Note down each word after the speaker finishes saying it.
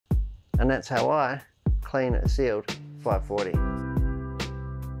And that's how I clean a sealed 540.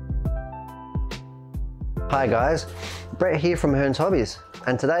 Hi guys, Brett here from Hearns Hobbies,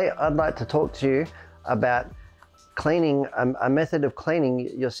 and today I'd like to talk to you about cleaning, a method of cleaning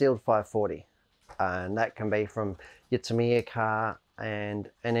your sealed 540. And that can be from your Tamiya car and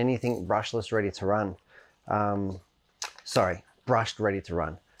anything brushless ready to run. Brushed ready to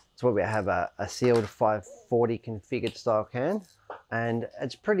run. So what we have a sealed 540 configured style can, and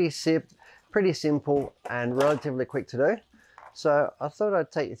it's pretty simple and relatively quick to do. So I thought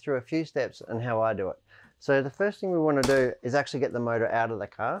I'd take you through a few steps on how I do it. So the first thing we want to do is actually get the motor out of the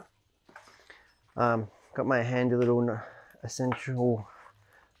car. Got my handy little essential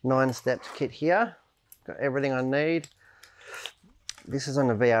 9 steps kit here. Got everything I need. This is on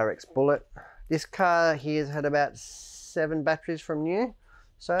the VRX Bullet. This car here has had about 7 batteries from new,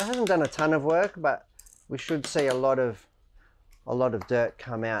 so it hasn't done a ton of work, but we should see a lot of dirt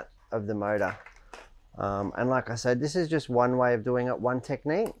come out of the motor. And like I said, this is just one way of doing it, one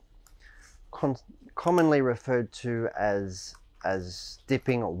technique, commonly referred to as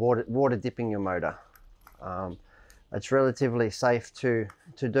dipping or water dipping your motor. It's relatively safe to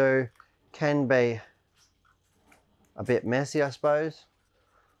do, can be a bit messy, I suppose,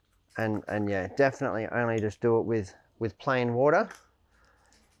 and yeah, definitely only just do it with plain water.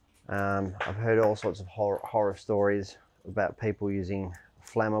 I've heard all sorts of horror stories about people using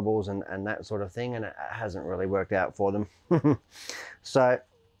flammables and that sort of thing, and it hasn't really worked out for them. So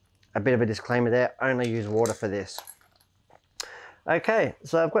a bit of a disclaimer there, only use water for this. Okay,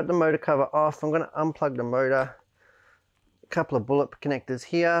 so I've got the motor cover off. I'm going to unplug the motor. A couple of bullet connectors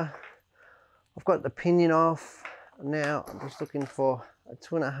here. I've got the pinion off. Now I'm just looking for a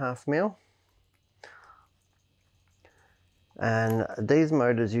 2.5 mil. And these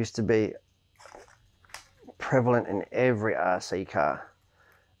motors used to be prevalent in every RC car.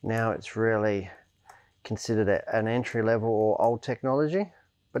 Now it's really considered an entry level or old technology,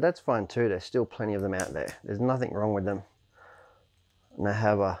 but that's fine too. There's still plenty of them out there. There's nothing wrong with them. And they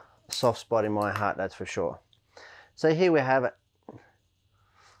have a soft spot in my heart, that's for sure. So here we have it. I'm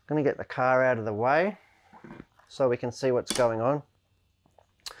going to get the car out of the way so we can see what's going on.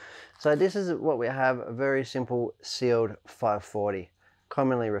 So this is what we have, a very simple sealed 540,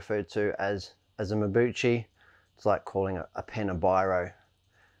 commonly referred to as a Mabuchi. It's like calling a pen a biro.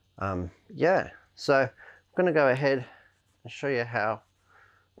 Yeah, so I'm going to go ahead and show you how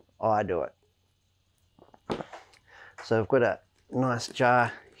I do it. So I've got a nice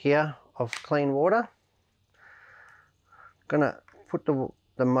jar here of clean water. I'm going to put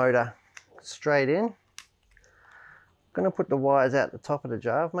the motor straight in. I'm going to put the wires out the top of the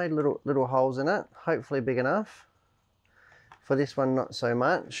jar. I've made little holes in it, hopefully big enough. For this one, not so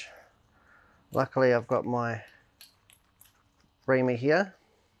much. Luckily, I've got my reamer here,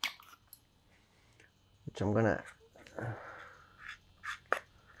 which I'm going to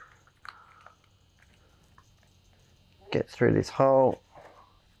get through this hole.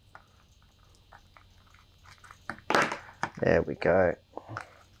 There we go.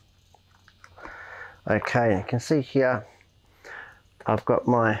 Okay, you can see here I've got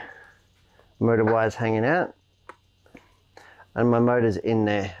my motor wires hanging out, and my motor's in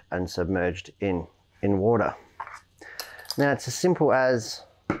there and submerged in water. Now it's as simple as,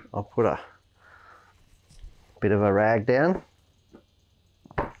 I'll put a bit of a rag down.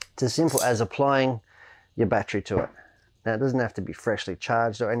 It's as simple as applying your battery to it. Now it doesn't have to be freshly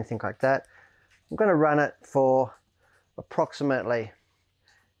charged or anything like that. I'm going to run it for approximately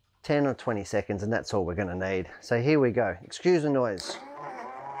 10 or 20 seconds, and that's all we're going to need. So here we go. Excuse the noise.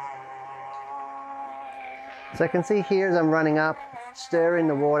 So I can see here as I'm running up, stirring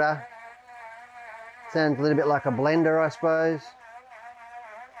the water. Sounds a little bit like a blender, I suppose.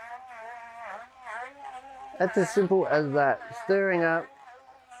 That's as simple as that. Stirring up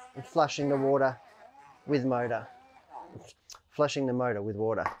and flushing the water with motor. Flushing the motor with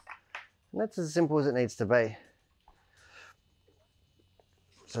water. And that's as simple as it needs to be.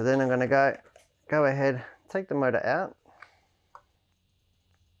 So then I'm going to go ahead, take the motor out.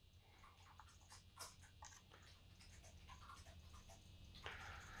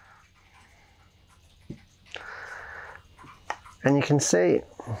 And you can see,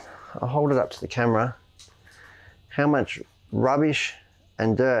 I'll hold it up to the camera, how much rubbish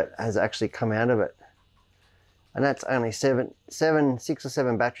and dirt has actually come out of it. And that's only 6 or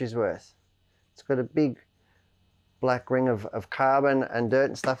 7 batteries worth. It's got a big black ring of carbon and dirt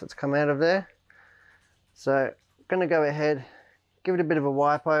and stuff that's come out of there. So I'm going to go ahead, give it a bit of a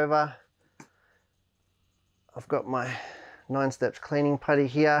wipe over. I've got my 9 steps cleaning putty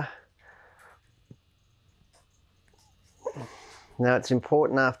here. Now it's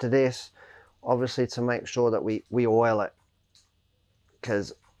important after this, obviously, to make sure that we oil it,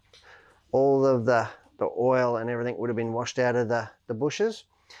 because all of the oil and everything would have been washed out of the bushes.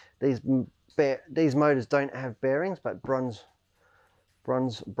 These motors don't have bearings, but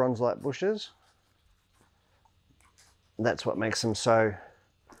bronze-like bushes. That's what makes them so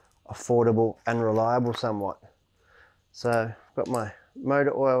affordable and reliable somewhat. So I've got my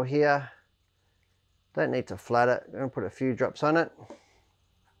motor oil here. Don't need to flood it. I'm going to put a few drops on it.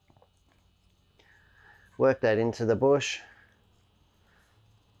 Work that into the bush.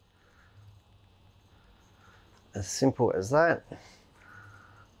 As simple as that.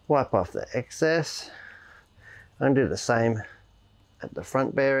 Wipe off the excess. And do the same at the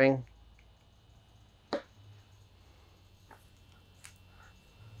front bearing.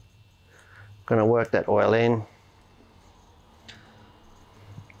 Going to work that oil in.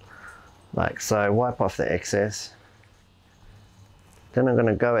 Like so. Wipe off the excess. Then I'm going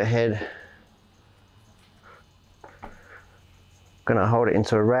to go ahead. Going to hold it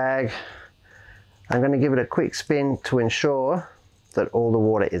into a rag. I'm going to give it a quick spin to ensure that all the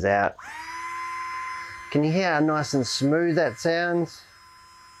water is out. Can you hear how nice and smooth that sounds?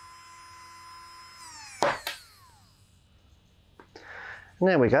 And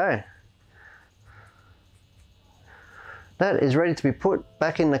there we go. That is ready to be put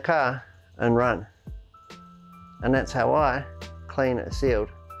back in the car and run. And that's how I clean a sealed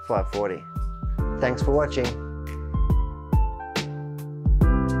 540. Thanks for watching.